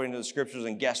day, according to the scriptures,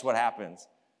 and guess what happens?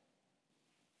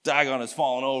 Dagon has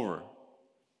fallen over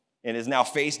and is now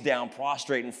face down,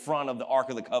 prostrate in front of the Ark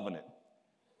of the Covenant.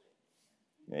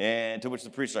 And to which the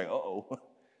priests are like, uh-oh,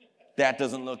 that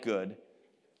doesn't look good.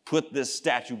 Put this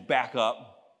statue back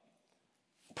up.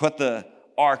 Put the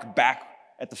ark back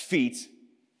at the feet.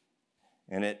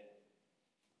 And it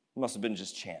must have been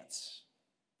just chance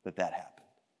that happened.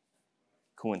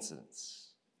 Coincidence.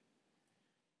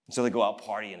 So they go out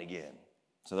partying again.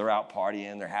 So they're out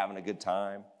partying, they're having a good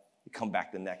time. They come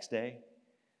back the next day.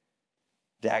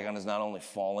 Dagon has not only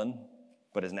fallen,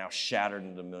 but is now shattered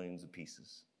into millions of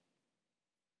pieces.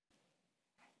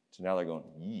 So now they're going,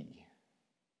 yee,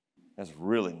 that's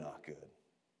really not good.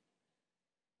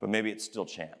 But maybe it's still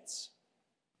chance.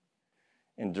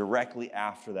 And directly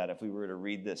after that, if we were to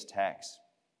read this text,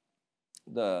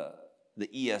 the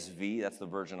ESV, that's the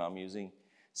version I'm using,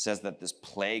 says that this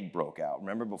plague broke out.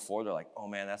 Remember before, they're like, oh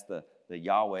man, that's the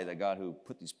Yahweh, the God who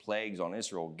put these plagues on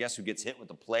Israel. Guess who gets hit with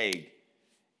the plague?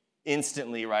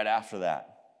 Instantly right after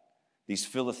that, these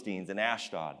Philistines in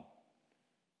Ashdod.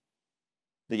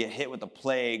 They get hit with the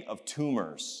plague of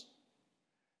tumors.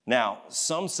 Now,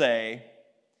 some say,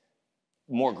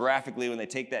 more graphically, when they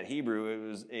take that Hebrew, it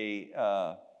was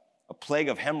a plague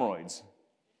of hemorrhoids.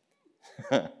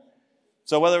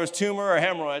 So whether it was tumor or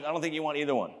hemorrhoids, I don't think you want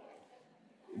either one.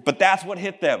 But that's what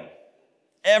hit them.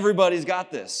 Everybody's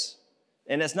got this.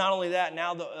 And it's not only that,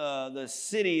 now the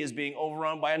city is being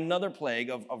overrun by another plague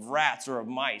of rats or of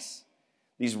mice,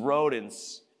 these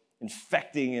rodents.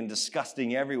 infecting and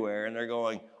disgusting everywhere. And they're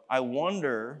going, I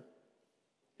wonder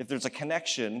if there's a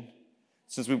connection,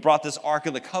 since we brought this Ark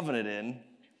of the Covenant in,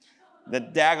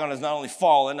 that Dagon has not only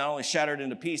fallen, not only shattered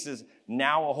into pieces,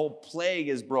 now a whole plague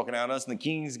is broken out on us. And the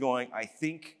king's going, I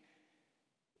think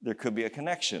there could be a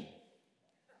connection.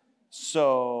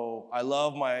 So I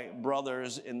love my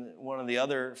brothers in one of the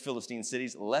other Philistine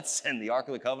cities. Let's send the Ark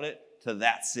of the Covenant to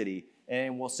that city.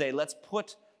 And we'll say, let's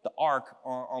put the Ark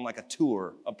on like a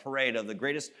tour, a parade of the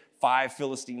greatest 5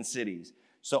 Philistine cities.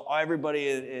 So everybody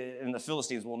in the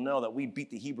Philistines will know that we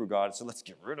beat the Hebrew God, so let's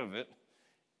get rid of it.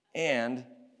 And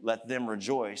let them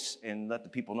rejoice and let the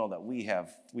people know that we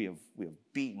have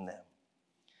beaten them.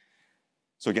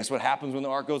 So guess what happens when the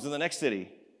Ark goes to the next city?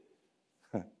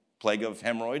 Plague of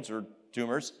hemorrhoids or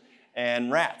tumors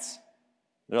and rats.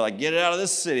 They're like, get it out of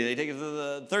this city. They take it to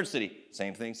the third city.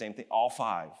 Same thing. All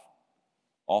five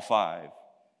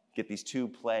get these 2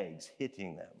 plagues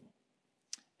hitting them.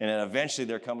 And then eventually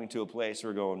they're coming to a place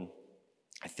where we're going,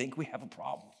 I think we have a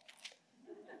problem.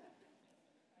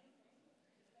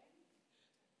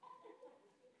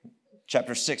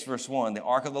 Chapter 6, verse 1, the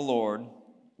ark of the Lord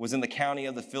was in the county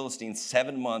of the Philistines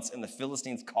 7 months, and the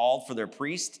Philistines called for their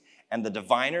priests and the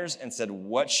diviners and said,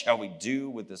 what shall we do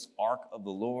with this ark of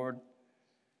the Lord?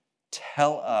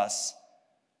 Tell us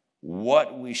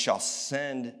what we shall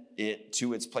send it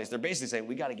to its place. They're basically saying,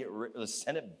 we got to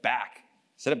send it back.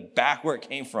 Send it back where it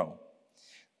came from.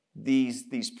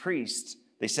 These priests,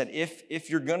 they said, if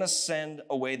you're going to send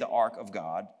away the ark of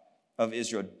God, of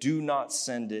Israel, do not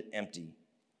send it empty.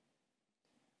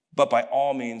 But by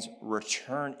all means,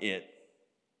 return it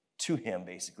to him,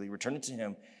 basically. Return it to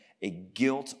him, a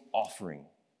guilt offering.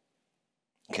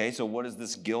 Okay, so what is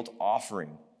this guilt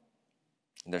offering?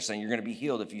 And they're saying you're going to be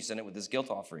healed if you send it with this guilt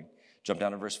offering. Jump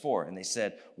down to verse 4. And they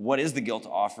said, what is the guilt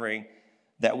offering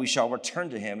that we shall return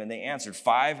to him? And they answered,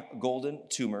 5 golden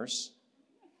tumors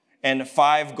and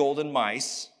 5 golden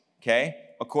mice, okay,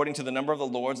 according to the number of the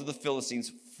lords of the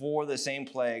Philistines, for the same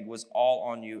plague was all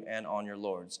on you and on your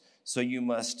lords. So you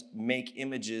must make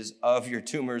images of your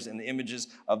tumors and the images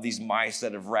of these mice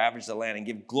that have ravaged the land and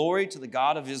give glory to the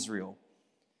God of Israel.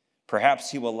 Perhaps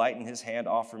he will lighten his hand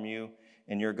off from you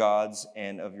and your gods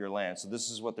and of your land. So this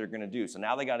is what they're going to do. So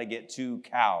now they got to get 2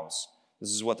 cows.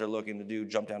 This is what they're looking to do.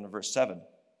 Jump down to verse 7.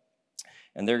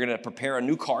 And they're going to prepare a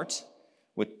new cart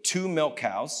with 2 milk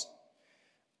cows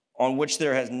on which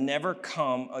there has never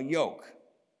come a yoke.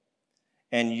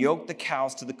 And yoke the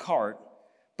cows to the cart,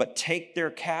 but take their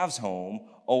calves home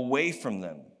away from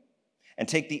them. And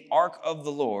take the ark of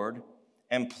the Lord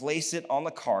and place it on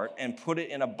the cart and put it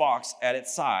in a box at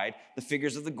its side, the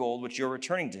figures of the gold which you're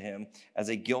returning to him as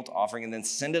a guilt offering, and then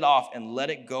send it off and let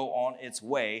it go on its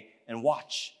way and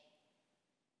watch.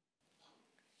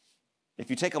 If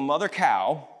you take a mother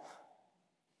cow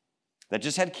that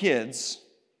just had kids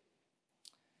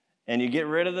and you get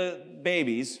rid of the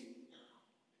babies,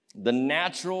 the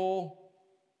natural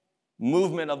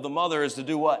movement of the mother is to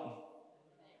do what?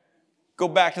 Go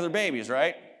back to their babies,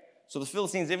 right? So the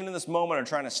Philistines, even in this moment, are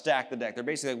trying to stack the deck. They're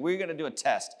basically like, we're going to do a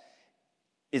test.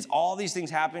 Is all these things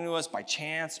happening to us by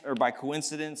chance or by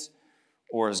coincidence?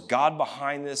 Or is God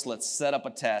behind this? Let's set up a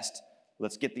test.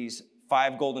 Let's get these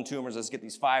 5 golden tumors. Let's get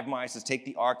these 5 mice. Let's take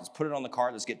the ark. Let's put it on the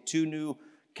cart. Let's get 2 new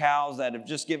cows that have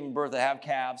just given birth, that have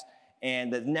calves,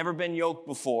 and they've never been yoked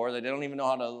before. They don't even know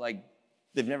how to,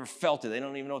 they've never felt it. They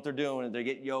don't even know what they're doing. And they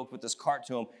get yoked with this cart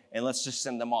to them, and let's just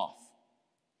send them off.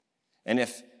 And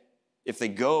if they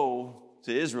go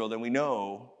to Israel, then we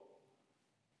know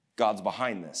God's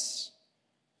behind this.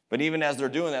 But even as they're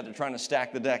doing that, they're trying to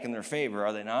stack the deck in their favor,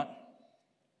 are they not?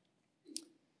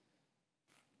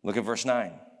 Look at verse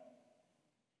 9.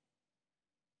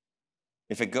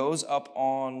 If it goes up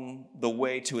on the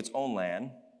way to its own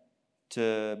land,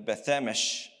 to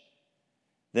Bethshemesh,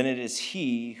 then it is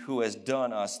he who has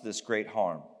done us this great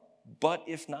harm. But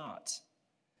if not,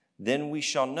 then we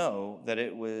shall know that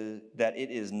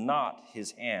it is not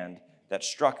his hand that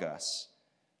struck us.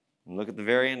 And look at the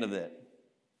very end of it.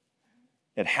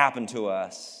 It happened to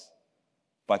us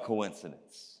by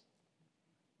coincidence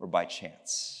or by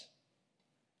chance.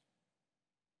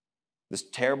 This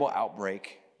terrible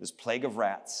outbreak, this plague of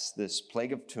rats, this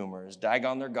plague of tumors,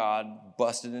 Dagon their god,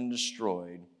 busted and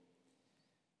destroyed.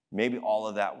 Maybe all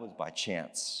of that was by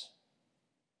chance.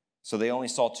 So they only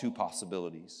saw 2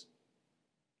 possibilities.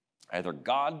 Either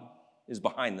God is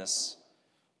behind this,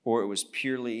 or it was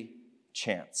purely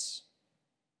chance.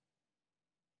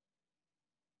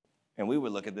 And we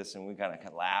would look at this and we kind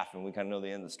of laugh and we kind of know the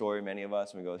end of the story, many of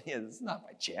us, and we go, yeah, this is not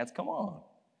by chance, come on.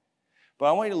 But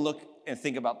I want you to look and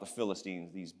think about the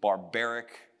Philistines, these barbaric,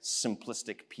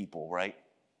 simplistic people, right?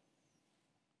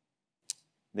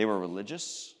 They were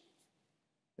religious.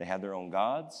 They had their own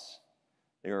gods.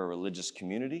 They were a religious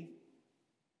community.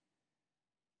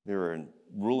 They were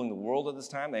ruling the world at this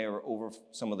time. They were over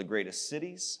some of the greatest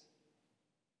cities.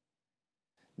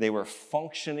 They were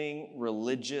functioning,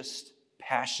 religious,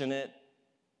 passionate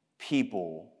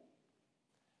people.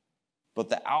 But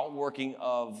the outworking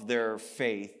of their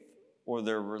faith or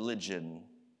their religion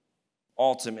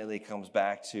ultimately comes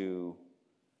back to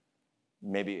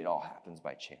maybe it all happens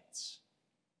by chance.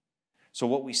 So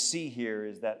what we see here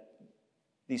is that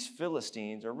these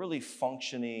Philistines are really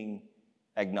functioning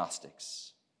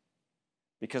agnostics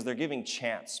because they're giving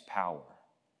chance power.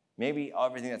 Maybe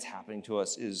everything that's happening to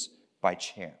us is by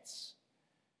chance.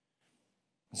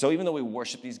 So even though we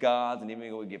worship these gods, and even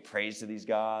though we give praise to these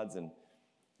gods, and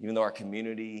even though our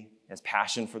community has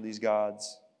passion for these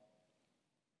gods,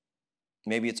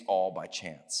 maybe it's all by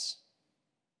chance.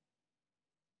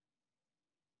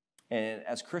 And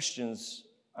as Christians,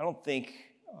 I don't think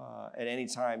at any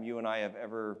time you and I have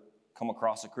ever come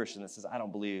across a Christian that says, I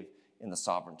don't believe in the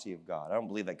sovereignty of God. I don't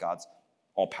believe that God's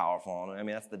all-powerful. I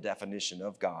mean, that's the definition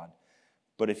of God.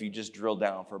 But if you just drill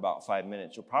down for about 5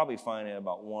 minutes, you'll probably find that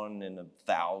about 1 in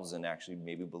 1,000 actually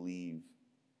maybe believe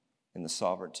in the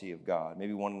sovereignty of God,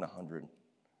 maybe 1 in 100.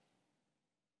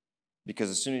 Because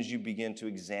as soon as you begin to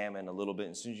examine a little bit,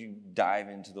 as soon as you dive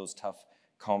into those tough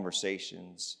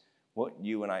conversations, what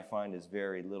you and I find is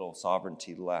very little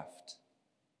sovereignty left.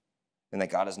 And that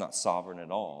God is not sovereign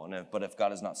at all. But if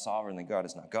God is not sovereign, then God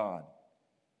is not God.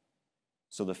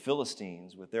 So the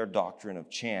Philistines, with their doctrine of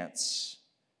chance,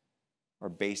 are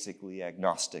basically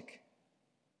agnostic.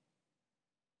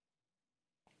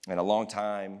 And a long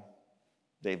time,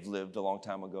 they've lived a long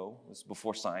time ago. This is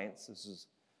before science. This is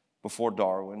before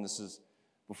Darwin. This is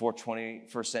before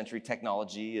 21st century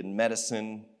technology and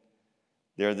medicine.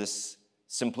 They're this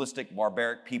simplistic,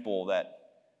 barbaric people that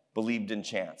believed in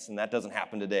chance. And that doesn't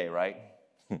happen today, right?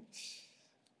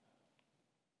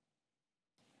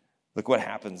 Look what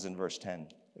happens in verse 10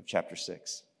 of chapter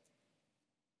 6.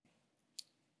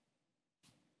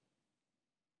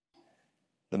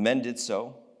 The men did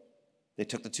so. They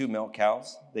took the 2 milk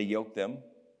cows, they yoked them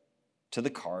to the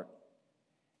cart,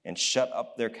 and shut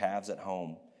up their calves at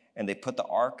home. And they put the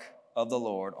ark of the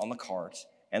Lord on the cart,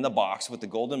 and the box with the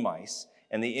golden mice,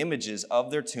 and the images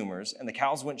of their tumors. And the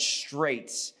cows went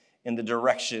straight in the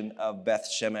direction of Beth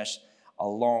Shemesh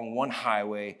along one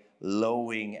highway,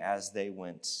 lowing as they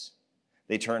went.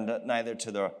 They turned neither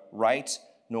to the right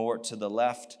nor to the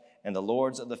left, and the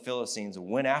lords of the Philistines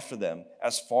went after them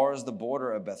as far as the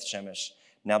border of Beth Shemesh.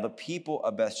 Now the people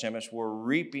of Beth Shemesh were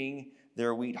reaping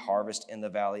their wheat harvest in the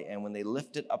valley, and when they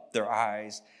lifted up their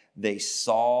eyes, they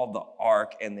saw the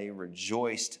ark, and they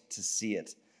rejoiced to see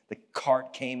it. The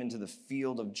cart came into the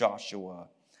field of Joshua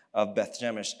of Beth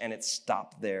Shemesh, and it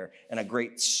stopped there, and a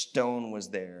great stone was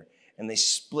there. And they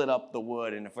split up the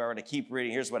wood, and if I were to keep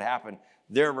reading, here's what happened.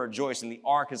 They're rejoicing. The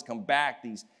ark has come back.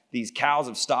 These cows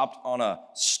have stopped on a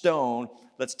stone.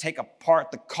 Let's take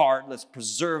apart the cart. Let's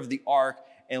preserve the ark,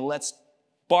 and let's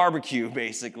barbecue,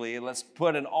 basically. Let's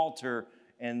put an altar.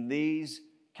 And these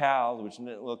cows, which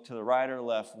didn't look to the right or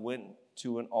left, went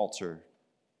to an altar.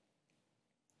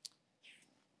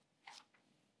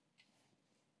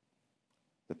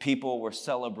 The people were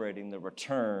celebrating the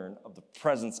return of the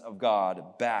presence of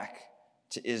God back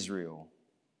to Israel.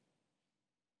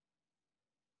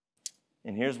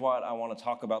 And here's what I want to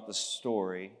talk about the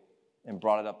story and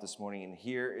brought it up this morning. And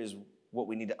here is what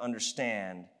we need to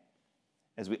understand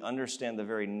as we understand the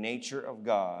very nature of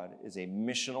God is a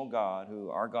missional God, who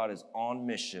our God is on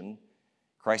mission.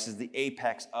 Christ is the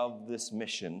apex of this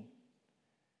mission.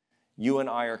 You and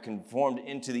I are conformed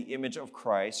into the image of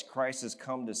Christ. Christ has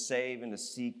come to save and to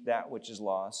seek that which is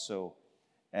lost. So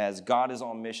as God is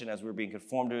on mission, as we're being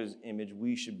conformed to his image,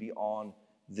 we should be on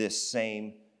this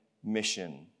same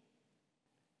mission.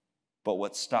 But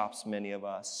what stops many of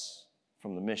us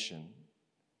from the mission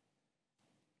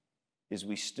is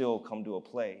we still come to a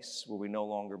place where we no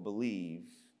longer believe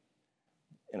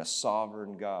in a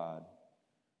sovereign God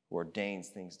who ordains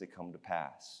things to come to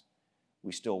pass.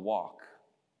 We still walk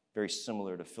very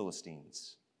similar to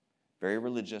Philistines, very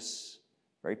religious,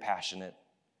 very passionate,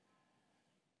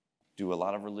 do a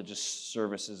lot of religious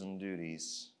services and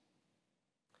duties,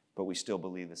 but we still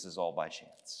believe this is all by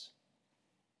chance.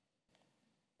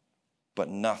 But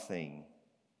nothing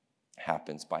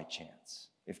happens by chance.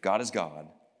 If God is God,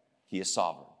 he is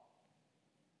sovereign.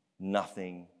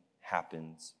 Nothing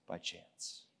happens by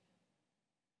chance.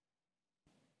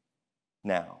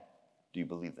 Now, do you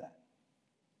believe that?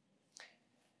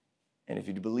 And if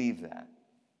you believe that,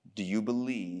 do you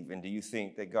believe and do you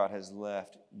think that God has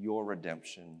left your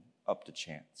redemption up to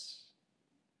chance?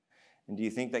 And do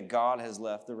you think that God has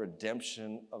left the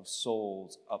redemption of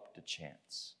souls up to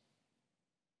chance?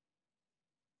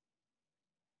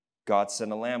 God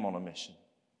sent a lamb on a mission.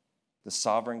 The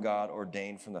sovereign God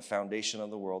ordained from the foundation of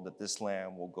the world that this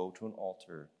lamb will go to an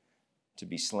altar to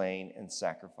be slain and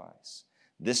sacrificed.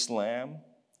 This lamb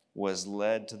was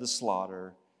led to the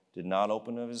slaughter, did not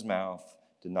open up his mouth,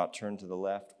 did not turn to the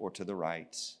left or to the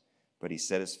right, but he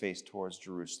set his face towards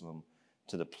Jerusalem,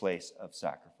 to the place of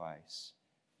sacrifice.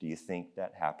 Do you think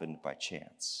that happened by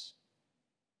chance?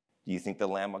 Do you think the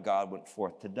Lamb of God went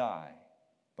forth to die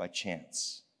by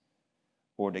chance?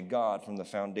 Or did God, from the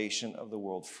foundation of the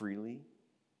world, freely,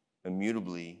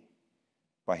 immutably,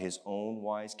 by his own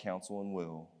wise counsel and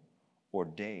will,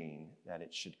 ordain that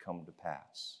it should come to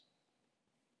pass?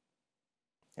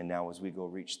 And now as we go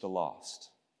reach the lost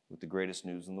with the greatest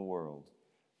news in the world,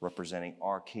 representing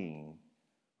our King,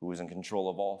 who is in control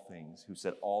of all things, who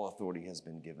said, all authority has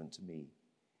been given to me,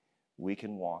 we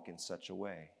can walk in such a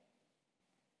way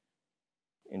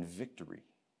in victory,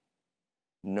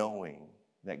 knowing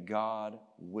that God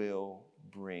will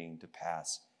bring to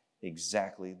pass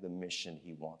exactly the mission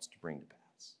he wants to bring to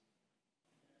pass.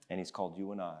 And he's called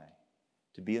you and I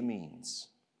to be a means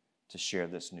to share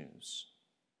this news.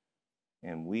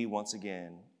 And we, once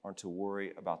again, aren't to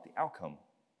worry about the outcome.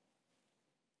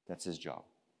 That's his job.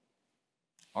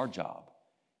 Our job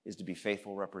is to be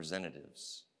faithful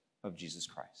representatives of Jesus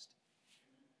Christ.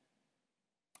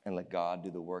 And let God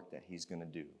do the work that he's going to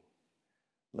do.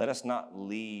 Let us not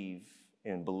leave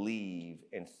and believe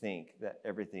and think that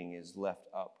everything is left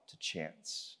up to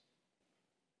chance.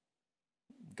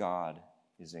 God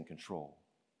is in control.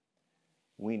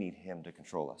 We need him to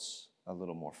control us a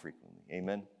little more frequently.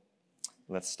 Amen?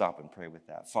 Let's stop and pray with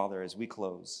that. Father, as we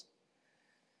close,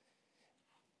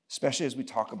 especially as we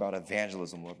talk about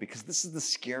evangelism, Lord, because this is the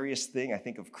scariest thing, I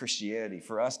think, of Christianity,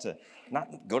 for us to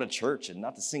not go to church and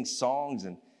not to sing songs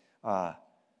and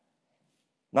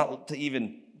not to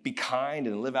even be kind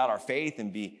and live out our faith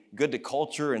and be good to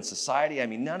culture and society. I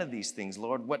mean, none of these things,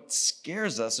 Lord. What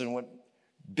scares us and what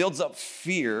builds up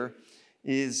fear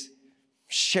is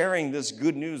sharing this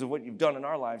good news of what you've done in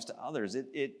our lives to others.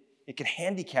 It can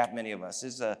handicap many of us.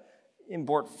 There's an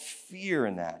inborn fear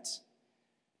in that.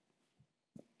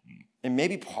 And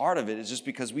maybe part of it is just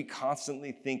because we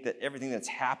constantly think that everything that's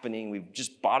happening, we've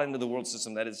just bought into the world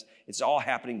system, that it's all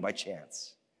happening by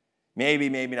chance. Maybe,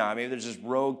 maybe not. Maybe there's just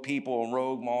rogue people and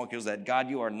rogue molecules that, God,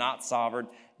 you are not sovereign.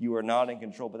 You are not in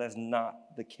control. But that's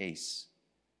not the case.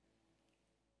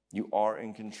 You are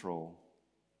in control.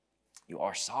 You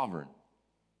are sovereign.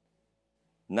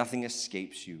 Nothing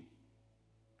escapes you.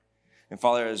 And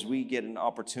Father, as we get an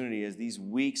opportunity, as these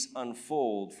weeks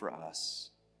unfold for us,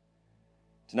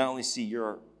 to not only see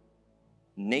your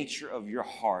nature of your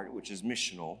heart, which is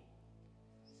missional,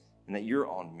 and that you're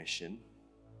on mission,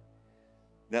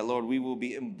 that, Lord, we will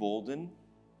be emboldened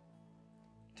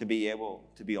to be able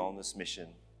to be on this mission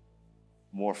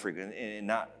more frequently and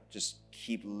not just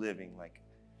keep living like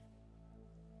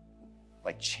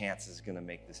chance is going to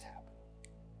make this happen.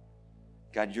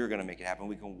 God, you're going to make it happen.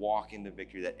 We can walk into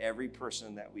victory, that every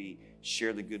person that we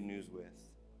share the good news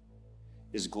with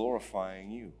is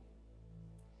glorifying you,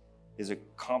 is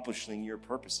accomplishing your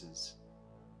purposes.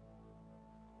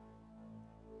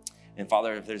 And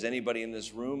Father, if there's anybody in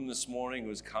this room this morning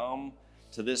who's come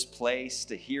to this place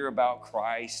to hear about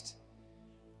Christ,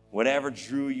 whatever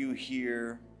drew you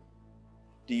here,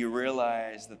 do you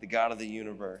realize that the God of the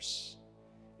universe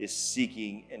is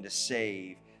seeking and to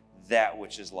save that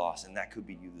which is lost? And that could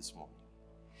be you this morning.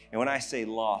 And when I say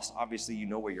lost, obviously you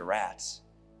know where you're at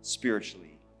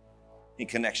spiritually in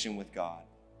connection with God.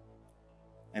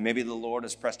 And maybe the Lord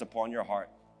has pressed upon your heart,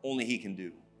 only he can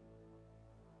do,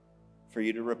 for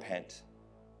you to repent,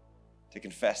 to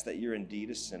confess that you're indeed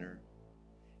a sinner,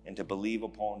 and to believe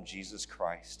upon Jesus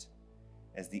Christ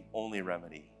as the only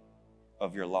remedy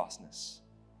of your lostness,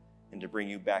 and to bring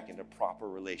you back into proper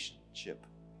relationship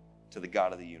to the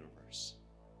God of the universe.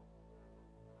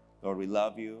 Lord, we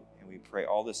love you, and we pray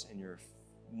all this in your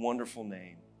wonderful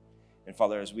name. And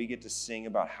Father, as we get to sing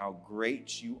about how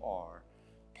great you are,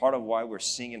 part of why we're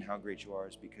singing how great you are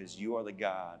is because you are the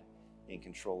God in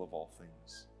control of all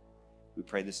things. We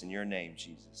pray this in your name,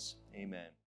 Jesus. Amen.